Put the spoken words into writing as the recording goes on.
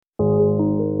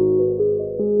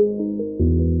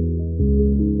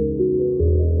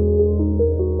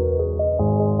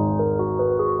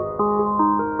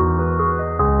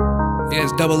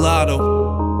Double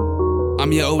Auto.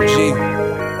 I'm your OG.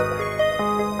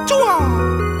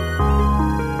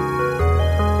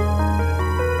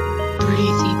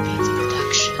 Breezy Beats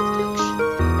Production.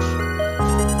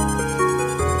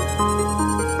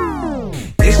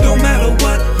 It's no matter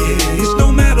what, yeah, it's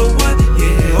no matter what,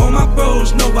 yeah. All my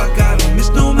bros know I got them. It's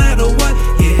no matter what,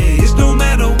 yeah, it's no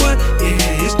matter what,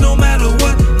 yeah, it's no matter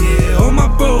what, yeah. All my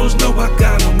bros know I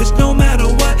got them. It's no matter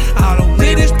what. I don't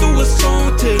let this through a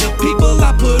song to the people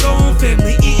I put on.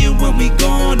 Family eating when we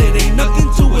gone. It ain't nothing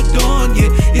to adorn, yeah.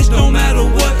 It's no matter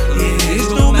what, yeah, it's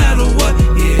no matter what,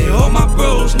 yeah. All my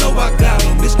bros know I got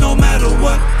them. It's no matter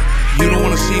what. You don't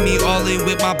wanna see me all in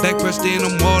with my back pressed in,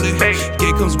 I'm all in.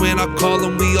 Gate comes when I call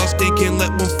him, we all stay, can't let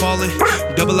one fall in.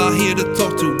 Double out here to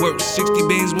talk to, work 60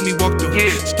 bands when we walk through.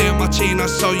 Stare at my chain, I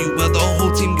saw you, well the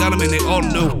whole team got him and they all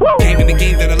know. Came in the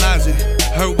game, analyzing,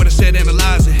 heard what I said,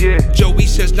 analyzing. Joey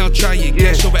says now try it,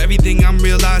 cash over everything I'm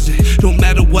realizing. Don't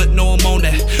matter what, no I'm on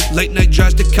that. Late night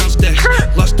drives to count stacks.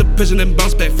 Lost the prison and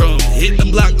bounce back from, hit the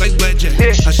block like blackjack.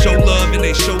 I show love and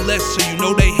they show less, so you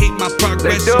know they hate my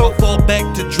progress. So I fall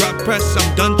back to drop press,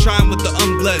 I'm done trying with the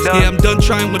unblessed. Yeah, I'm done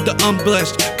trying with the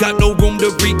unblessed. Got no room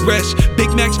to regress. Big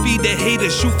Mac speed, the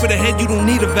haters, shoot for the head, you don't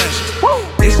need a vest.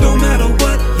 It's no matter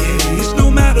what, yeah, it's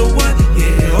no matter what,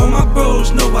 yeah. All my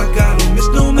bros know I got them. It's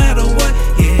no matter what,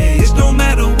 yeah, it's no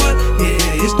matter what,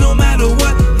 yeah, it's no matter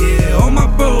what, yeah. All my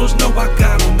bros know I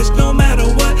got them. It's no matter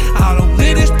what. I don't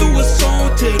let this through a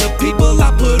song to the people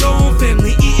I put on.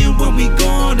 Family eating when we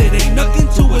gone. It ain't nothing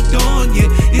to adorn, yeah.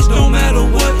 It's no matter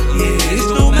what, yeah, it's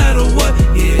no matter what,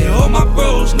 yeah. All my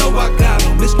bros know I got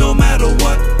them. It's no matter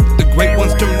what. The great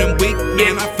ones turn them weak,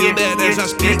 man, I feel that as I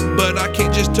speak. But I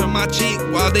can't just turn my cheek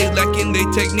while they lacking their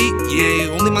technique.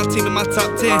 Yeah, only my team in my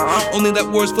top 10. Only that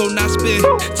words flow, not spin.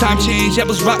 Time change,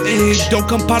 apples rotten. Don't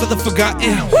come part of the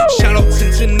forgotten. Shout out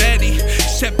Cincinnati,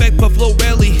 setback Buffalo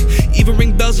Rally. Even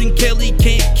ring bells in Kelly,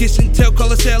 can't kiss and tell,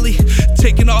 call us Ellie.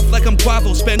 Taking off like I'm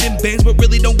Quavo, spending bands but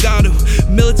really don't got to.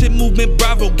 Militant movement,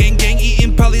 bravo, gang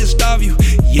eating, probably a starve you.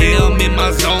 Yeah, I'm in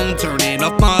my zone, turning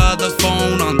off my other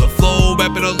phone. On the floor,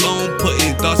 rapping alone,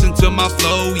 putting thoughts into my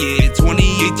flow. Yeah,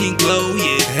 2018 glow,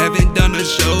 yeah, haven't done a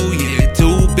show, yeah.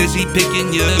 Too busy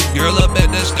picking your girl up at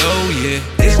the stove, yeah.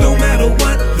 It's no matter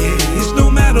what, yeah, it's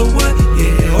no matter what,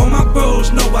 yeah. All my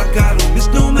bros know I got them. It's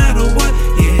no matter what,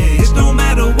 yeah, it's no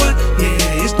matter what,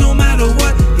 yeah, it's no matter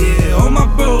what, yeah. All my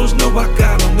bros know I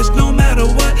got them. It's no matter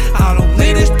what. I don't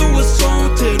let this through a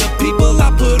song to the people I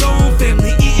put on.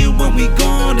 Family eating when we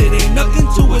gone. It ain't nothing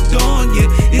to adorn, yeah.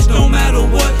 It's no matter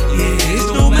what, yeah, it's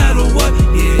no matter what,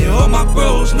 yeah. All my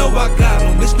bros know I got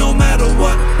them. It's no matter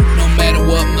what. No matter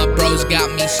what, my bros got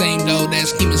me. Same though,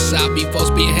 that's Kimasabi. Full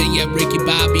speed ahead, yeah, Ricky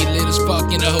Bobby. Lit as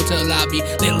fuck in the hotel lobby.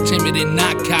 Little timid and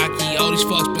not cocky. All these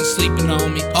fucks been sleeping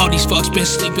on me. All these fucks been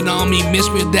sleeping on me. Miss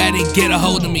real daddy, get a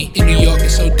hold of me. In New York,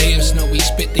 it's so damn snowy.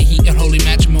 Spit the heat and holy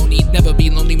matrimony. Never be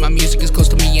lonely, my music is close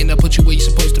to me. And I put you where you're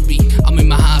supposed to be. I'm in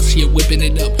my house here, whipping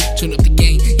it up. Turn up the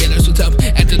game, yeah, that's what's up.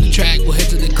 After the track, we'll head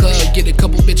to the club. Get a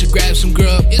couple bitches, grab some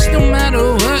grub. It's no matter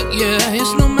what, yeah,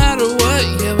 it's no matter what,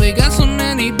 yeah. We got so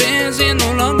many bands and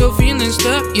no longer feeling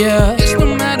stuck, yeah. It's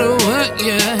no matter what,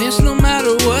 yeah, it's no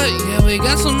matter what, yeah. We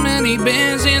got so many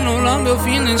bands and no longer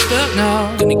feeling stuck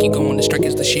now. Gonna keep going, the strike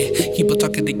is the shit. Keep on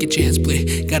talking to get your head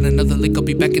split. Got another lick, I'll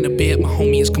be back in a bit. My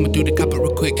homie is coming through the cop it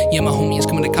real quick. Yeah, my homie is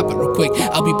coming to cop it real quick.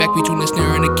 I'll be back between the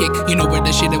snare and the kick. You know where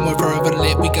the shit that went forever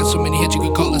lit. We got so many hits, you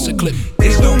can call us a clip.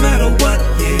 It's no matter what,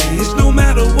 yeah, it's no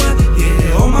matter what,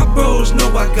 yeah. All my bros know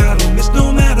I got them. It's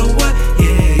no matter what,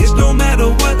 yeah, it's no matter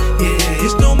what, yeah,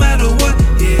 it's no matter what,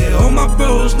 yeah. All my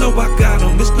bros know I got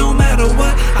them. It's no matter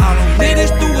what. I don't let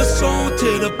this through a song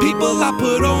to the people I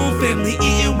put on. Family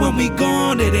eating when we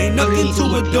gone. It ain't nothing to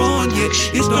adorn, yeah.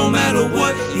 It's no matter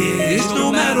what, yeah, it's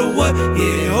no matter what,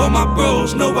 yeah. All my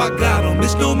bros know I got them.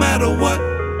 It's no matter what.